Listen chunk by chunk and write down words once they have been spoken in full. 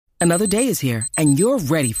Another day is here, and you're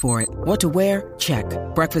ready for it. What to wear? Check.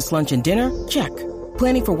 Breakfast, lunch, and dinner? Check.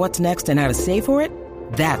 Planning for what's next and how to save for it?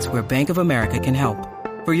 That's where Bank of America can help.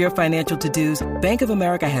 For your financial to-dos, Bank of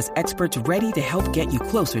America has experts ready to help get you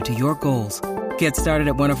closer to your goals. Get started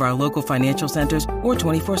at one of our local financial centers or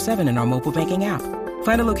 24/7 in our mobile banking app.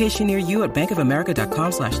 Find a location near you at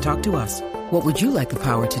bankofamerica.com/talktous. What would you like the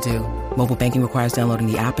power to do? Mobile banking requires downloading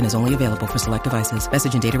the app and is only available for select devices.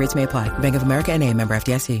 Message and data rates may apply. Bank of America NA, member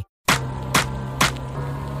FDIC.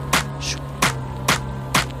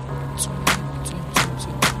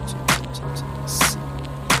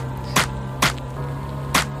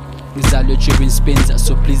 Ngizalwe driven spins,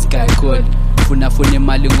 so please guy code. Funa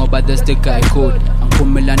imali ngoba that's the guy code.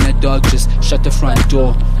 Angiphumelana dog, just shut the front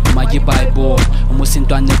door. Magi Bible,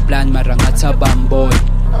 umusintwana plan mara ngatsabamboy.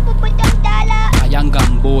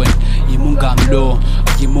 Ayangamboni, imungamlo,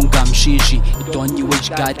 imungamshishi. Don't you wish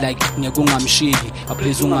God like ngekungamshiki, a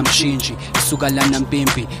please ungamshinji. Suka lana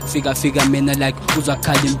mpimpi, figure mina like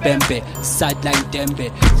uzakhala impempe. Side like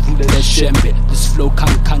dembe, vule shembe. This flow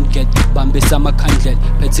can't get, bambisa amakhandlela.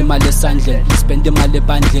 Phethe imali esandleni, spend imali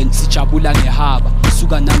ebandleni. Sijabula ngehaba,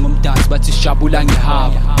 suka nangomdance bathi sijabula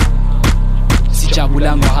ngehaba.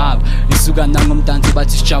 Sijabula ngehaba, isuka nangomdance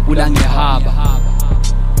bathi sijabula ngehaba.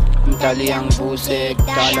 Umdali yangivuze,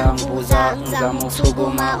 dala ngivuza, ngizama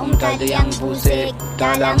ukusukuma. Umdali yangivuze,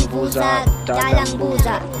 dala ngivuza, dala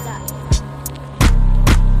ngivuza.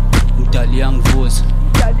 Umdali yangivuze,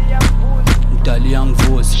 umdali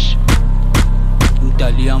yangivuze,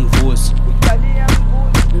 umdali yangivuze,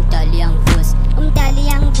 Umdali yangivuze, umdali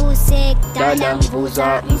yangivuze, dala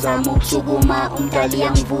ngivuza, ngizama ukusukuma. Umdali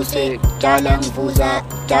yangivuze, dala ngivuza,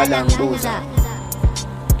 dala ngivuza.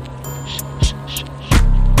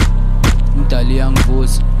 umdali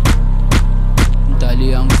yangivuze,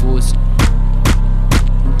 umdali yangivuze,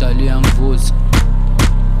 umdali yangivuze,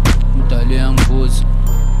 umdali yangivuze.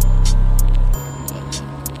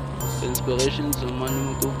 Inspirations of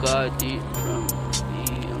Manu Bugatti from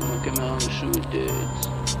the camera shoot it.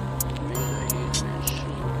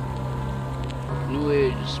 New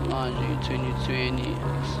Age Smart 2020.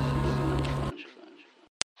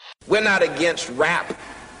 We're not against rap.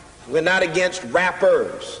 We're not against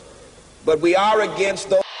rappers. But we are against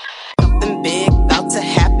those. Something big about to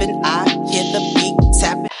happen. I hear the beat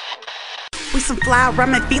tapping. We some fly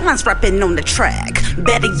rhyming felines rapping on the track.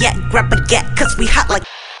 Better yet, grab a gat, cause we hot like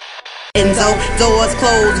Enzo. Doors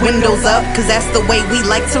closed, windows up, cause that's the way we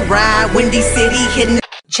like to ride. Windy City hitting.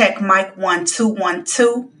 Check mic 1 2 1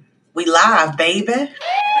 2. We live, baby.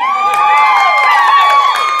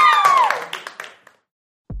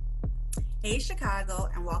 Hey Chicago,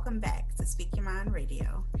 and welcome back to Speak Your Mind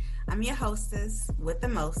Radio. I'm your hostess with the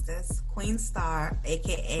mostest, Queen Star,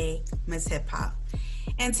 aka Miss Hip Hop.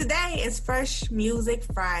 And today is Fresh Music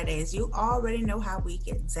Fridays. You already know how we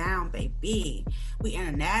get down, baby. We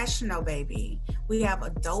international, baby. We have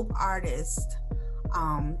a dope artist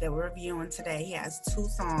that we're reviewing today. He has 2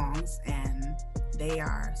 songs and they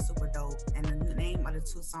are super dope. And the name of the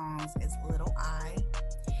 2 songs is Little I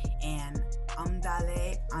and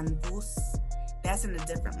Umdali Yangivuze. That's in a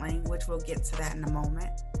different language. We'll get to that in a moment.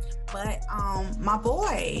 But my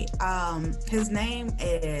boy, his name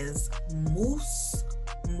is Moose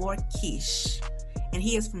Morkish, and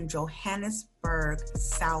he is from Johannesburg,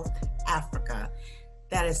 South Africa.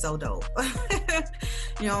 That is so dope.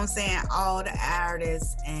 You know what I'm saying? All the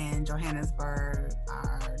artists in Johannesburg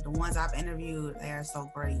are the ones I've interviewed. They are so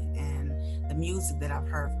great, and the music that I've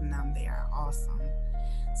heard from them, they are awesome.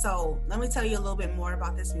 So let me tell you a little bit more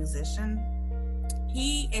about this musician.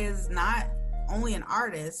 He is not only an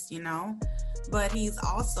artist, you know, but he's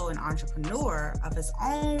also an entrepreneur of his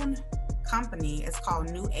own company. It's called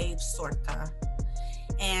New Age Sorta.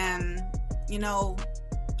 And, you know,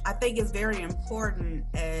 I think it's very important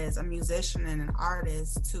as a musician and an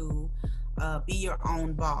artist to be your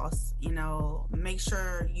own boss. You know, make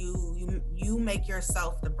sure you make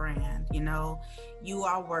yourself the brand. You know, you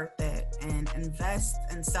are worth it, and invest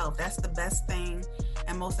in self. That's the best thing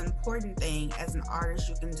and most important thing as an artist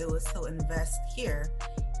you can do, is to invest here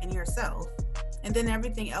in yourself, and then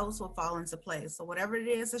everything else will fall into place. So whatever it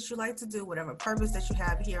is that you like to do, whatever purpose that you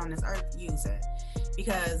have here on this earth, use it,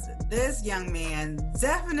 because this young man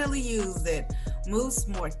definitely used it. Moose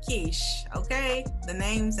Morkish, okay? The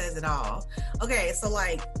name says it all. Okay, so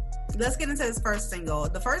like, let's get into his first single.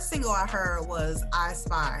 The first single I heard was I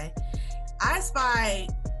Spy. I Spy,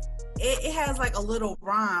 it has like a little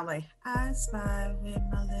rhyme, like, I spy with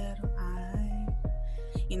my little eye.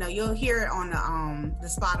 You know, you'll hear it on the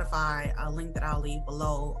Spotify link that I'll leave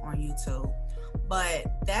below on YouTube.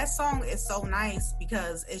 But that song is so nice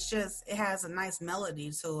because it has a nice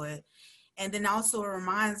melody to it. And then also it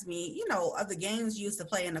reminds me, you know, of the games you used to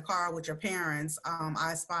play in the car with your parents.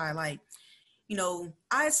 I Spy, like, you know,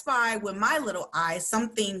 I spy with my little eye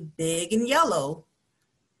something big and yellow.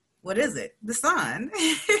 What is it? The sun.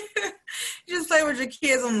 You just play with your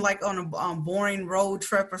kids on a boring road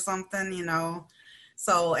trip or something, you know.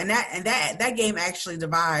 So and that game actually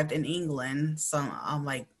survived in England. So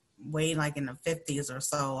like way like in the 50s or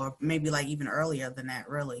so, or maybe like even earlier than that,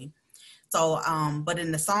 really. So, but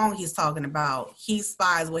in the song he's talking about, he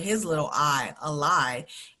spies with his little eye a lie.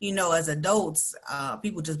 You know, as adults,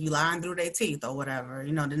 people just be lying through their teeth or whatever,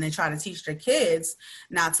 you know, then they try to teach their kids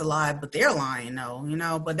not to lie, but they're lying though, you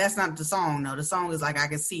know, but that's not the song though. The song is like, I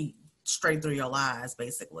can see straight through your lies,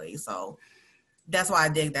 basically. So that's why I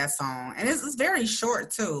dig that song. And it's very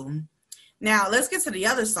short too. Now let's get to the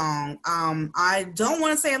other song. I don't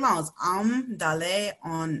want to say it long. It's Dale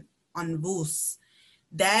on Bus.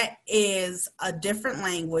 That is a different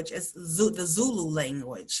language. It's the Zulu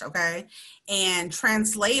language, okay? And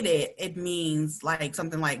translated, it means like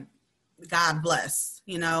something like God bless,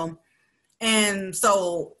 you know? And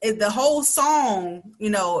so the whole song, you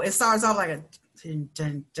know, it starts off like a dun,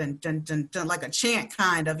 dun, dun, dun, dun, dun, like a chant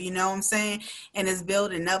kind of, you know what I'm saying? And it's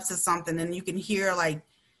building up to something, and you can hear like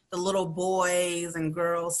the little boys and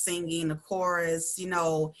girls singing the chorus, you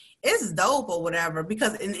know, it's dope or whatever,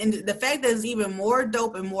 because and the fact that it's even more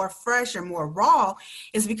dope and more fresh and more raw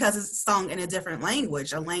is because it's sung in a different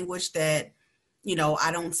language, a language that, you know,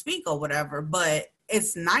 I don't speak or whatever, but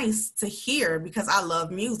it's nice to hear because I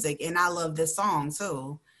love music and I love this song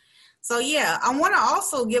too. So yeah, I want to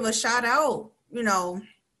also give a shout out, you know,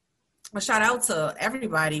 a shout out to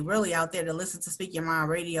everybody really out there to listen to Speak Your Mind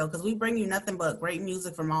Radio, because we bring you nothing but great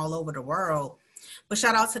music from all over the world. But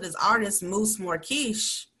shout out to this artist, Moose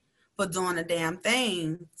Morkish, for doing the damn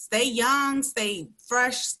thing. Stay young, stay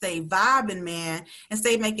fresh, stay vibing, man, and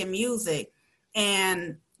stay making music.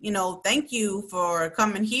 And, you know, thank you for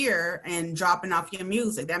coming here and dropping off your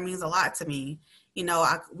music. That means a lot to me. You know,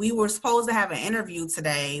 we were supposed to have an interview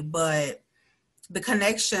today, but the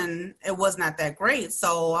connection, it was not that great.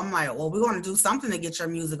 So I'm like, well, we're going to do something to get your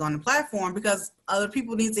music on the platform because other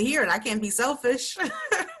people need to hear it. I can't be selfish.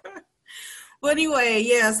 But anyway,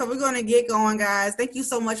 yeah, so we're going to get going, guys. Thank you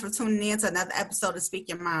so much for tuning in to another episode of Speak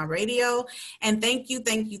Your Mind Radio. And thank you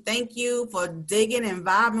for digging and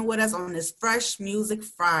vibing with us on this Fresh Music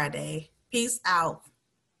Friday. Peace out.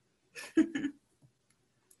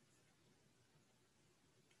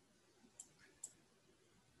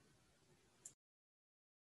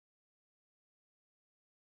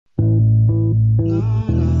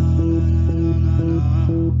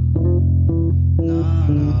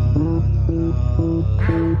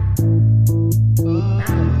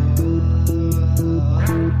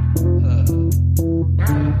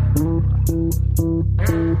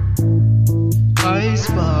 I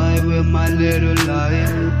spy with my little light.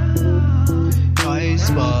 I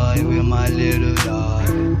spy with my little light.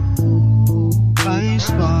 I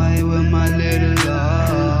spy with my little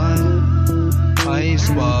light. I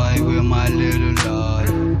spy with my little light.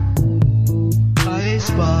 I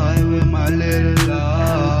spy with my little light.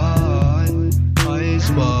 I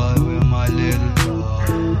spy with my little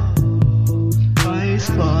light. I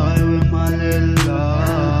spy with my little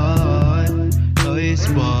light. I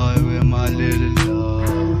spy with my little light.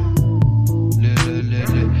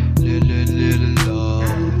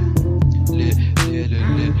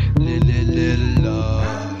 Little light.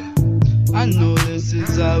 I know this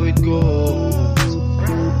is how it goes.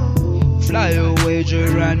 Fly away,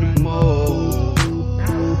 Geronimo.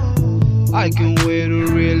 I can wait to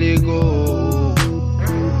really go.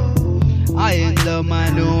 I end up, I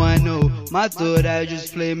know. My thought I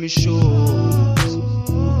just play me shows.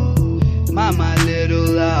 My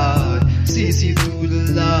little light, see through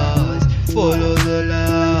the lies, follow the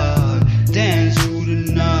light, dance through the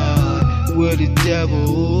night with the devil.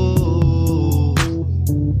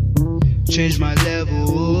 Change my level.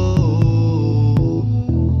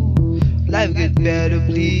 Life get better,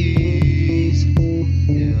 please.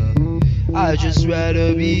 Yeah, I just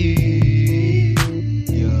rather be,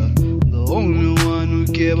 yeah, the only one who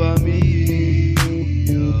care about me.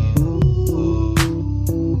 Yeah.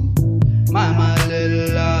 My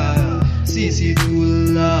little light, see through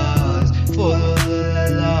the lies, follow the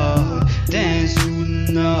light, dance through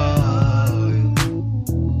the night.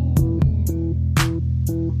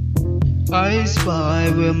 I spy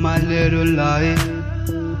with my little light.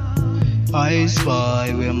 I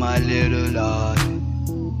spy with my little light.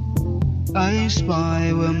 I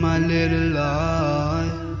spy with my little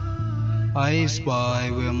light. I spy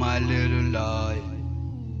with my little light.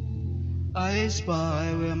 I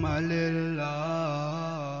spy with my little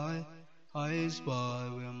eye. I spy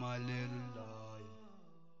with